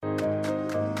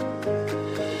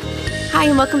Hi,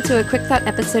 and welcome to a quick thought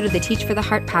episode of the Teach for the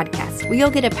Heart podcast, where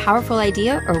you'll get a powerful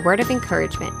idea or word of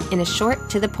encouragement in a short,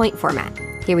 to-the-point format.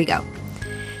 Here we go.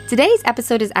 Today's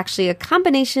episode is actually a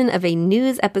combination of a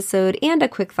news episode and a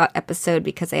quick thought episode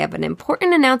because I have an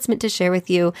important announcement to share with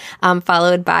you,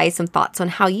 followed by some thoughts on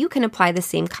how you can apply the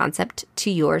same concept to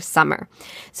your summer.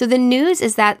 So the news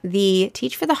is that the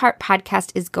Teach for the Heart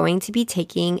podcast is going to be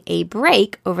taking a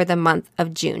break over the month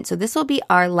of June. So this will be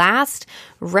our last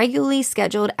regularly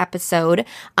scheduled episode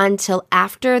until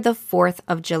after the 4th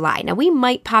of July. Now, we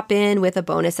might pop in with a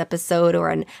bonus episode or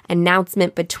an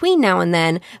announcement between now and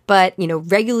then, but,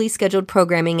 regularly scheduled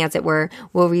programming, as it were,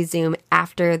 will resume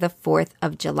after the 4th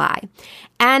of July.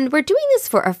 And we're doing this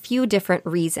for a few different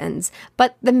reasons,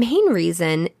 but the main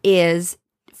reason is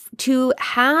to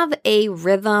have a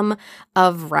rhythm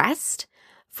of rest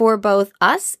for both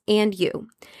us and you.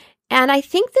 And I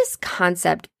think this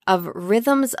concept of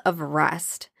rhythms of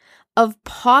rest, of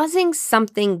pausing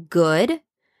something good,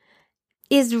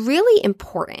 is really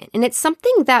important. And it's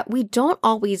something that we don't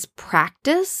always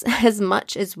practice as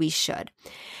much as we should.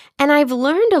 And I've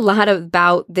learned a lot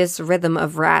about this rhythm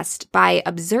of rest by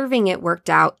observing it worked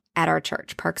out at our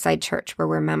church, Parkside Church, where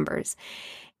we're members.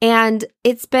 And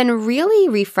it's been really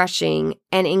refreshing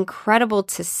and incredible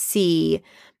to see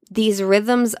these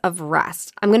rhythms of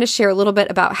rest. I'm going to share a little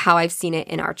bit about how I've seen it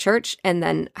in our church and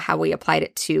then how we applied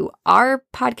it to our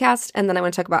podcast. And then I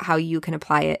want to talk about how you can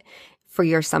apply it for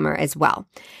your summer as well.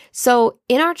 So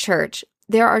in our church,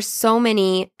 there are so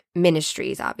many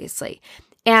ministries, obviously.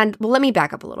 And well, let me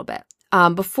back up a little bit.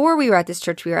 Before we were at this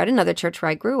church, we were at another church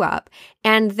where I grew up.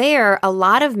 And there, a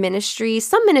lot of ministries,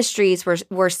 some ministries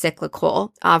were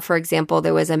cyclical. For example,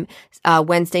 there was a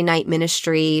Wednesday night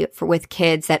ministry with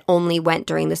kids that only went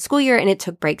during the school year and it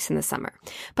took breaks in the summer.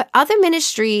 But other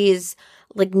ministries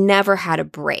never had a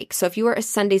break. So if you were a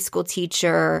Sunday school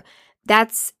teacher,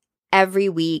 that's every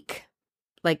week,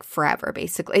 forever,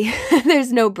 basically.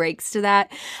 There's no breaks to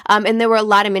that. And there were a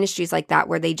lot of ministries like that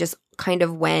where they just kind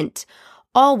of went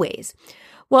always.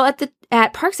 Well,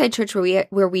 at Parkside Church,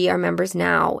 where we are members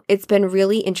now, it's been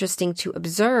really interesting to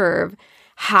observe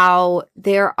how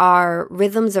there are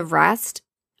rhythms of rest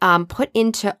put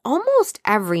into almost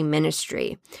every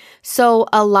ministry. So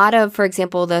a lot of, for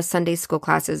example, the Sunday school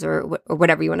classes or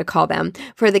whatever you want to call them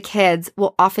for the kids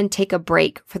will often take a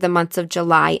break for the months of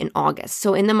July and August.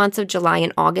 So in the months of July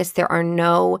and August, there are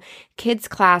no kids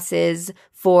classes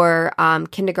for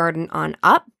kindergarten on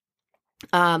up.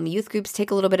 Youth groups take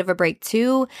a little bit of a break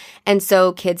too. And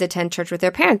so kids attend church with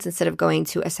their parents instead of going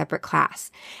to a separate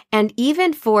class. And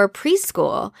even for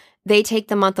preschool, they take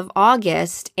the month of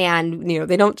August and,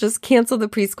 they don't just cancel the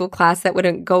preschool class. That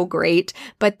wouldn't go great,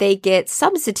 but they get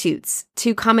substitutes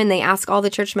to come and they ask all the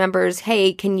church members,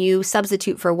 hey, can you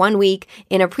substitute for 1 week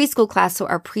in a preschool class so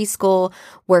our preschool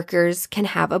workers can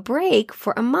have a break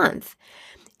for a month?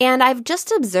 And I've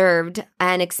just observed,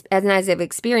 and as I've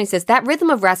experienced this, that rhythm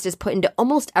of rest is put into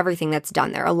almost everything that's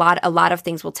done there. A lot of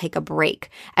things will take a break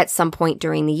at some point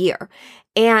during the year.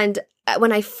 And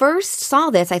when I first saw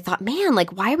this, I thought, man,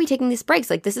 why are we taking these breaks?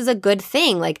 This is a good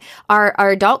thing. Our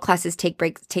adult classes take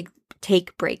breaks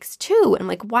too.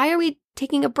 And why are we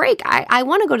taking a break? I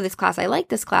want to go to this class. I like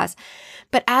this class.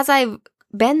 But as I've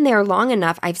been there long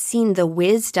enough, I've seen the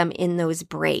wisdom in those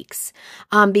breaks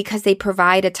because they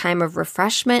provide a time of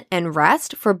refreshment and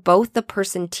rest for both the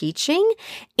person teaching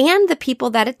and the people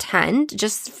that attend,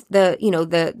 just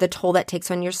the toll that takes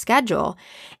on your schedule.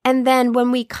 And then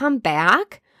when we come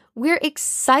back, we're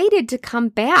excited to come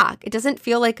back. It doesn't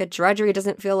feel like a drudgery. It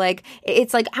doesn't feel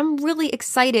it's I'm really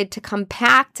excited to come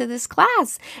back to this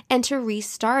class and to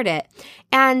restart it.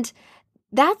 And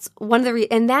that's one of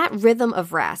and that rhythm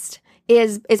of rest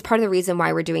is part of the reason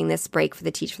why we're doing this break for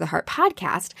the Teach for the Heart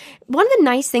podcast. One of the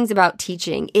nice things about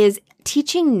teaching is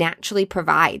teaching naturally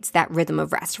provides that rhythm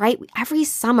of rest, right? Every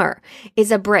summer is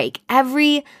a break.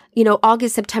 Every,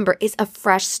 August, September is a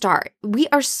fresh start. We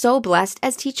are so blessed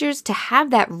as teachers to have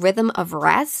that rhythm of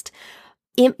rest,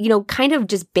 kind of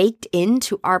just baked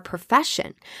into our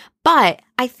profession. But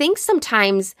I think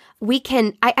sometimes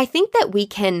I think that we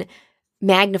can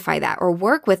magnify that or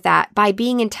work with that by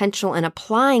being intentional and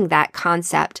applying that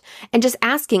concept and just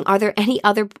asking, are there any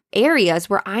other areas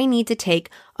where I need to take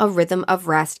a rhythm of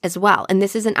rest as well. And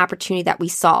this is an opportunity that we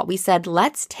saw. We said,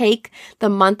 let's take the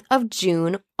month of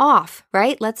June off,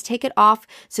 right? Let's take it off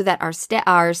so that our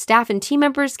staff and team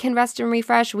members can rest and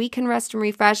refresh. We can rest and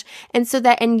refresh.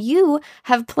 And you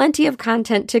have plenty of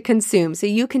content to consume. So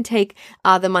you can take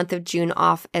the month of June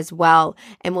off as well.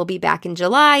 And we'll be back in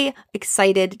July,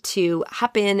 excited to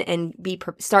hop in and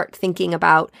start thinking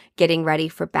about getting ready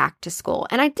for back to school.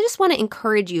 And I just want to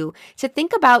encourage you to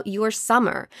think about your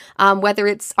summer, whether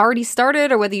it's already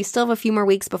started or whether you still have a few more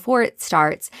weeks before it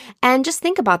starts. And just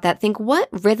think about that. Think, what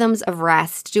rhythms of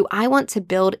rest do I want to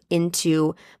build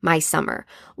into my summer?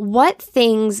 What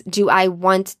things do I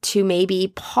want to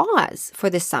maybe pause for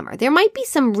this summer? There might be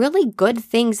some really good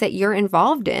things that you're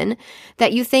involved in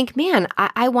that you think, man,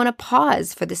 I want to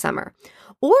pause for the summer.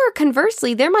 Or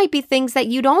conversely, there might be things that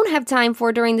you don't have time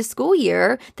for during the school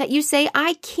year that you say,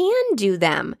 I can do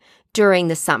them during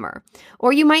the summer.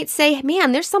 Or you might say,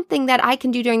 man, there's something that I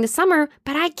can do during the summer,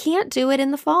 but I can't do it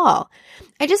in the fall.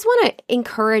 I just want to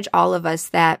encourage all of us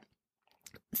that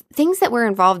things that we're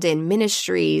involved in,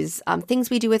 ministries, things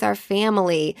we do with our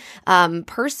family,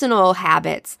 personal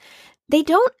habits,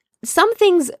 some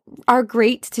things are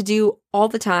great to do all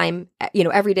the time,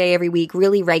 every day, every week,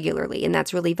 really regularly, and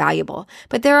that's really valuable.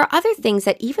 But there are other things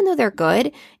that even though they're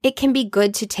good, it can be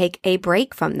good to take a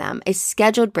break from them, a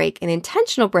scheduled break, an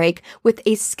intentional break with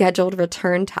a scheduled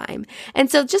return time.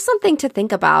 And so just something to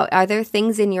think about. Are there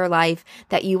things in your life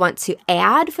that you want to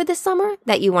add for the summer,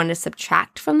 that you want to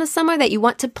subtract from the summer, that you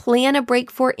want to plan a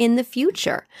break for in the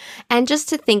future? And just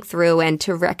to think through and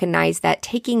to recognize that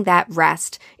taking that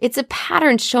rest, it's a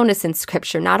pattern shown us in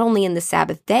Scripture, not only in the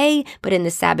Sabbath day, but in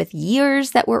the Sabbath years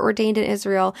that were ordained in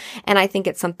Israel. And I think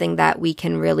it's something that we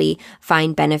can really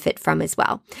find benefit from as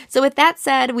well. So with that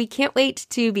said, we can't wait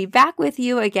to be back with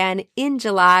you again in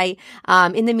July.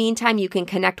 In the meantime, you can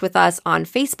connect with us on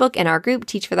Facebook and our group,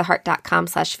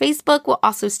 teachfortheheart.com/Facebook. We'll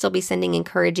also still be sending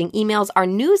encouraging emails. Our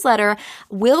newsletter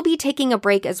will be taking a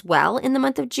break as well in the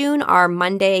month of June, our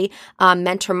Monday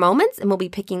mentor moments, and we'll be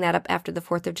picking that up after the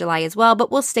 4th of July as well,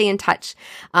 but we'll stay in touch.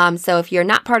 So if you're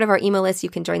not part of our email list, you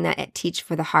can join that at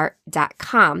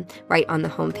teachfortheheart.com right on the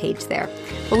homepage there.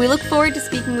 But we look forward to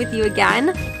speaking with you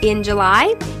again in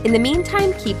July. In the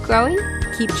meantime, keep growing,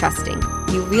 keep trusting.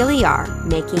 You really are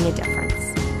making a difference.